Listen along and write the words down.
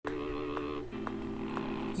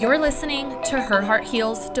You're listening to Her Heart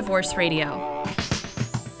Heals Divorce Radio.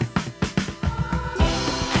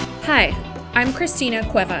 Hi, I'm Christina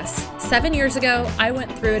Cuevas. 7 years ago, I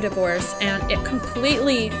went through a divorce and it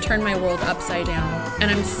completely turned my world upside down, and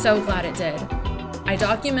I'm so glad it did. I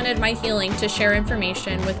documented my healing to share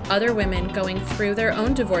information with other women going through their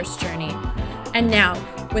own divorce journey. And now,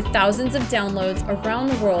 with thousands of downloads around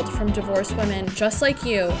the world from divorced women just like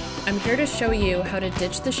you, I'm here to show you how to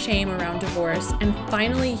ditch the shame around divorce and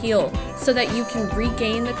finally heal so that you can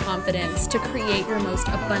regain the confidence to create your most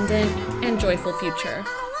abundant and joyful future.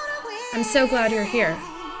 I'm so glad you're here.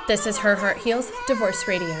 This is Her Heart Heals Divorce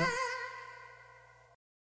Radio.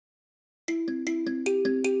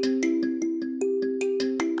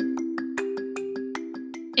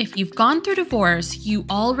 If you've gone through divorce, you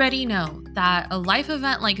already know that a life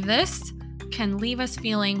event like this can leave us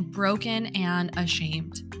feeling broken and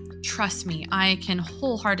ashamed. Trust me, I can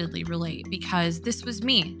wholeheartedly relate because this was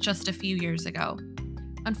me just a few years ago.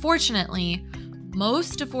 Unfortunately,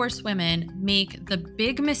 most divorced women make the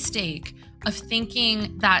big mistake of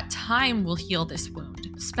thinking that time will heal this wound,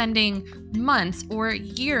 spending months or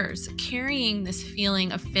years carrying this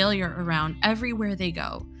feeling of failure around everywhere they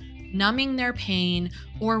go, numbing their pain,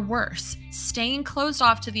 or worse, staying closed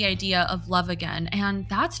off to the idea of love again, and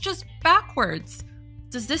that's just backwards.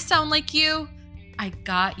 Does this sound like you? I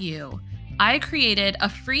got you. I created a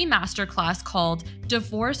free masterclass called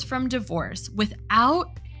Divorce from Divorce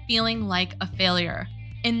Without Feeling Like a Failure.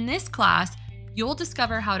 In this class, you'll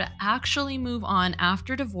discover how to actually move on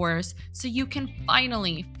after divorce so you can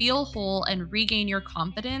finally feel whole and regain your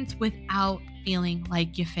confidence without feeling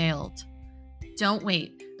like you failed. Don't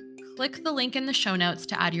wait. Click the link in the show notes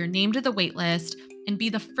to add your name to the waitlist and be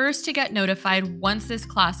the first to get notified once this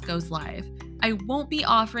class goes live. I won't be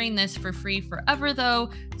offering this for free forever though,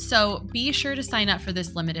 so be sure to sign up for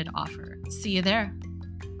this limited offer. See you there.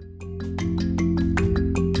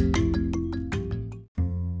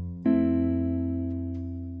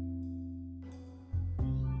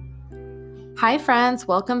 Hi friends,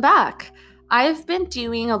 welcome back. I've been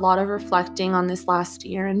doing a lot of reflecting on this last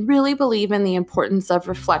year and really believe in the importance of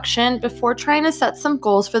reflection before trying to set some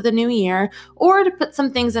goals for the new year or to put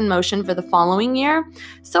some things in motion for the following year.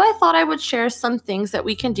 So I thought I would share some things that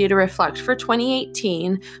we can do to reflect for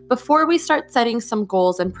 2018 before we start setting some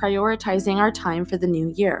goals and prioritizing our time for the new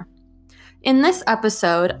year. In this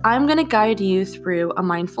episode, I'm going to guide you through a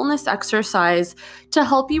mindfulness exercise to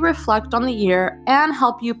help you reflect on the year and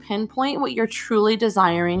help you pinpoint what you're truly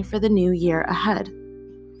desiring for the new year ahead.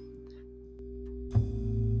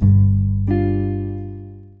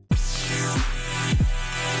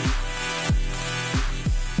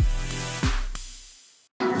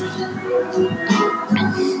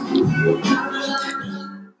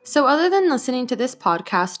 So other than listening to this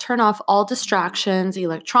podcast, turn off all distractions,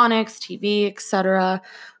 electronics, TV, etc.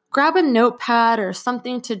 Grab a notepad or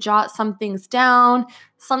something to jot some things down.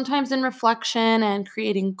 Sometimes in reflection and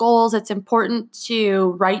creating goals, it's important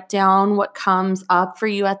to write down what comes up for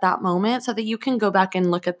you at that moment so that you can go back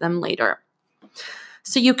and look at them later.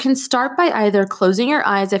 So you can start by either closing your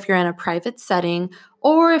eyes if you're in a private setting,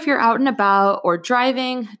 or if you're out and about or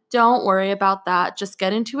driving, don't worry about that. Just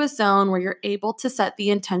get into a zone where you're able to set the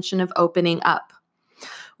intention of opening up.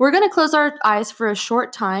 We're going to close our eyes for a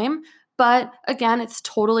short time, but again, it's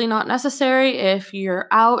totally not necessary if you're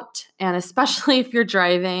out and especially if you're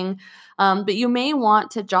driving, but you may want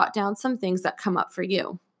to jot down some things that come up for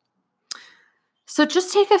you. So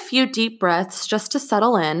just take a few deep breaths just to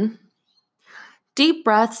settle in. Deep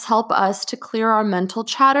breaths help us to clear our mental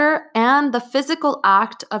chatter, and the physical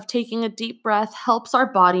act of taking a deep breath helps our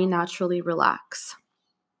body naturally relax.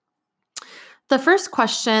 The first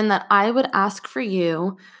question that I would ask for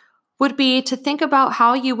you would be to think about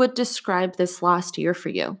how you would describe this last year for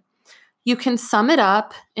you. You can sum it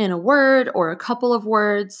up in a word or a couple of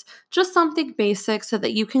words, just something basic so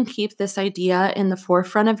that you can keep this idea in the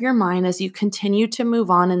forefront of your mind as you continue to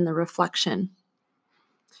move on in the reflection.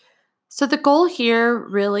 So the goal here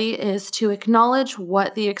really is to acknowledge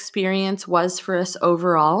what the experience was for us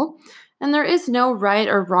overall, and there is no right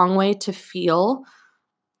or wrong way to feel.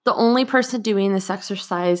 The only person doing this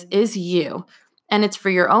exercise is you, and it's for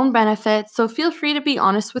your own benefit, so feel free to be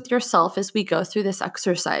honest with yourself as we go through this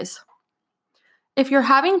exercise. If you're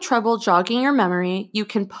having trouble jogging your memory, you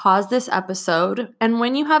can pause this episode, and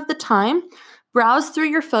when you have the time, browse through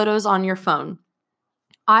your photos on your phone.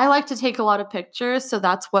 I like to take a lot of pictures, so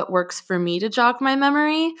that's what works for me to jog my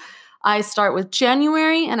memory. I start with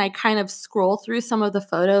January and I kind of scroll through some of the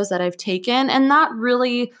photos that I've taken, and that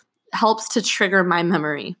really helps to trigger my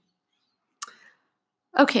memory.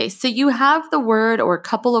 Okay, so you have the word or a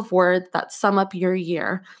couple of words that sum up your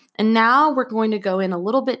year. And now we're going to go in a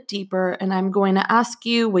little bit deeper, and I'm going to ask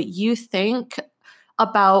you what you think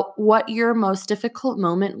about what your most difficult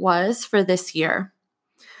moment was for this year.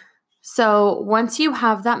 So once you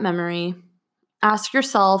have that memory, ask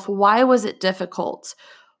yourself, why was it difficult?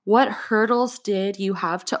 What hurdles did you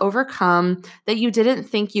have to overcome that you didn't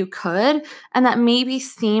think you could and that maybe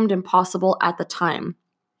seemed impossible at the time?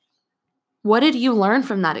 What did you learn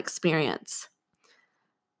from that experience?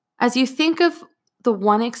 As you think of the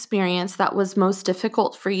one experience that was most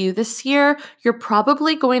difficult for you this year, you're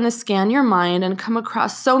probably going to scan your mind and come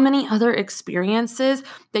across so many other experiences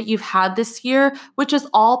that you've had this year, which is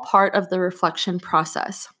all part of the reflection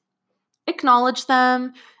process. Acknowledge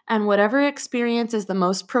them, and whatever experience is the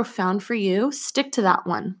most profound for you, stick to that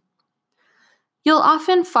one. You'll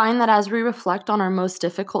often find that as we reflect on our most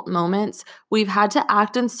difficult moments, we've had to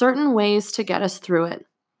act in certain ways to get us through it.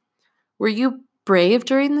 Were you brave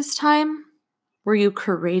during this time? Were you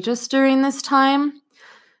courageous during this time?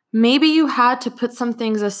 Maybe you had to put some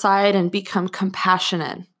things aside and become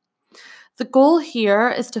compassionate. The goal here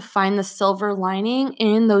is to find the silver lining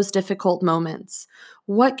in those difficult moments.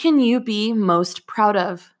 What can you be most proud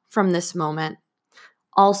of from this moment?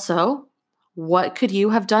 Also, what could you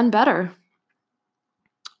have done better?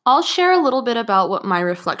 I'll share a little bit about what my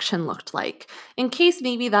reflection looked like, in case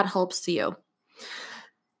maybe that helps you.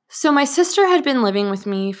 So, my sister had been living with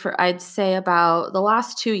me for, I'd say, about the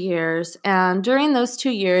last 2 years. And during those 2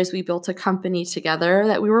 years, we built a company together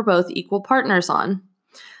that we were both equal partners on.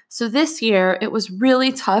 So, this year, it was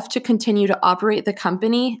really tough to continue to operate the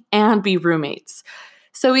company and be roommates.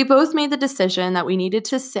 So, we both made the decision that we needed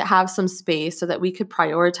to have some space so that we could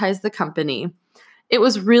prioritize the company. It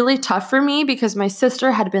was really tough for me because my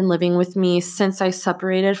sister had been living with me since I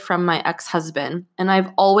separated from my ex-husband, and I've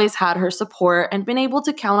always had her support and been able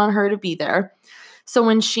to count on her to be there. So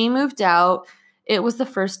when she moved out, it was the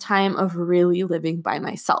first time of really living by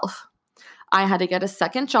myself. I had to get a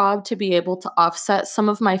second job to be able to offset some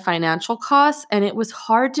of my financial costs, and it was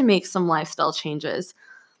hard to make some lifestyle changes.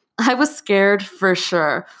 I was scared for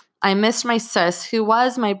sure. I missed my sis, who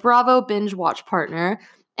was my Bravo binge watch partner,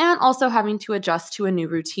 and also having to adjust to a new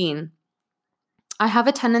routine. I have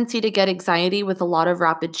a tendency to get anxiety with a lot of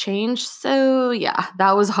rapid change, so yeah,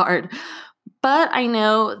 that was hard. But I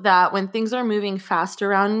know that when things are moving fast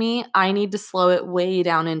around me, I need to slow it way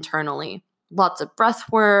down internally. Lots of breath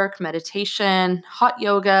work, meditation, hot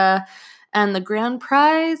yoga, and the grand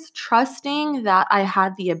prize, trusting that I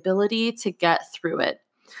had the ability to get through it.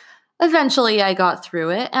 Eventually, I got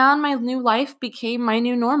through it, and my new life became my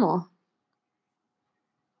new normal.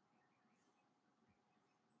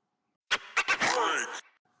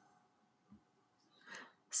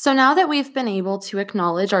 So now that we've been able to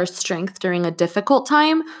acknowledge our strength during a difficult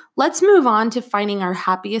time, let's move on to finding our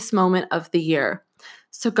happiest moment of the year.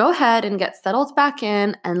 So go ahead and get settled back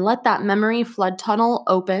in and let that memory flood tunnel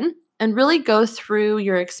open and really go through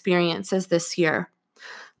your experiences this year.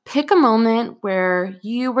 Pick a moment where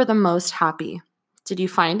you were the most happy. Did you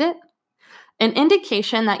find it? An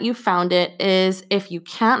indication that you found it is if you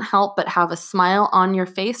can't help but have a smile on your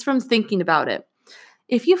face from thinking about it.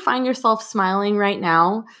 If you find yourself smiling right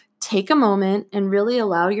now, take a moment and really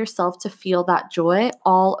allow yourself to feel that joy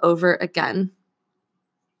all over again.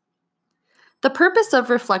 The purpose of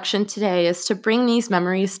reflection today is to bring these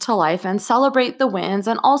memories to life and celebrate the wins,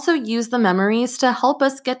 and also use the memories to help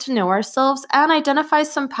us get to know ourselves and identify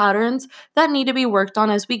some patterns that need to be worked on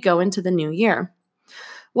as we go into the new year.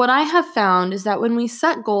 What I have found is that when we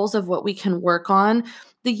set goals of what we can work on,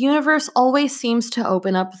 the universe always seems to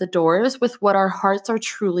open up the doors with what our hearts are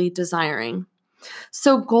truly desiring.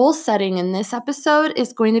 So, goal setting in this episode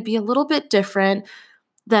is going to be a little bit different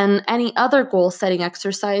than any other goal setting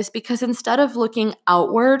exercise because instead of looking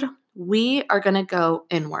outward, we are going to go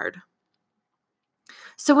inward.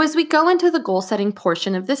 So, as we go into the goal setting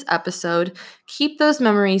portion of this episode, keep those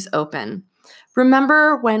memories open.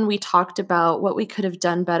 Remember when we talked about what we could have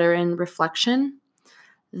done better in reflection?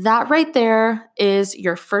 That right there is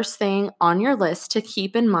your first thing on your list to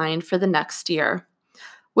keep in mind for the next year.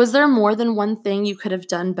 Was there more than one thing you could have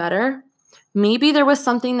done better? Maybe there was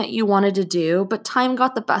something that you wanted to do, but time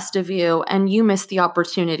got the best of you and you missed the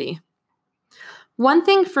opportunity. One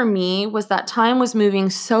thing for me was that time was moving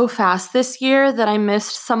so fast this year that I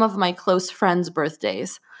missed some of my close friends'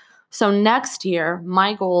 birthdays. So next year,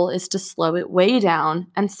 my goal is to slow it way down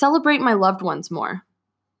and celebrate my loved ones more.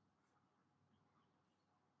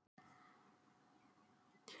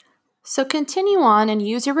 So continue on and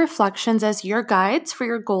use your reflections as your guides for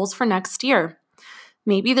your goals for next year.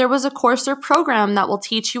 Maybe there was a course or program that will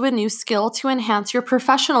teach you a new skill to enhance your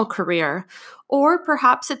professional career, or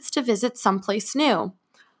perhaps it's to visit someplace new.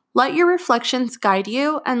 Let your reflections guide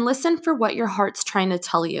you and listen for what your heart's trying to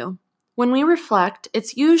tell you. When we reflect,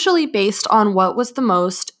 it's usually based on what was the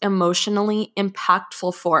most emotionally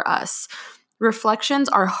impactful for us. Reflections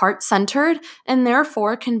are heart-centered and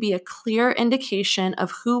therefore can be a clear indication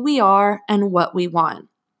of who we are and what we want.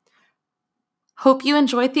 Hope you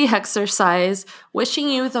enjoyed the exercise. Wishing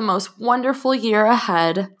you the most wonderful year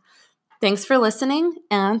ahead. Thanks for listening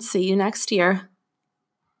and see you next year.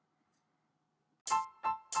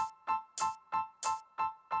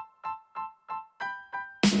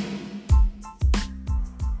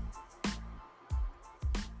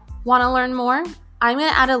 Want to learn more? I'm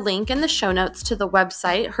going to add a link in the show notes to the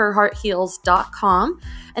website, herheartheals.com,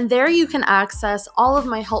 and there you can access all of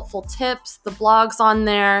my helpful tips, the blogs on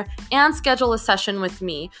there, and schedule a session with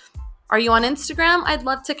me. Are you on Instagram? I'd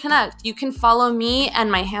love to connect. You can follow me,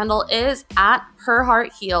 and my handle is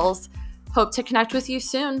 @herheartheals. Hope to connect with you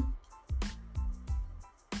soon.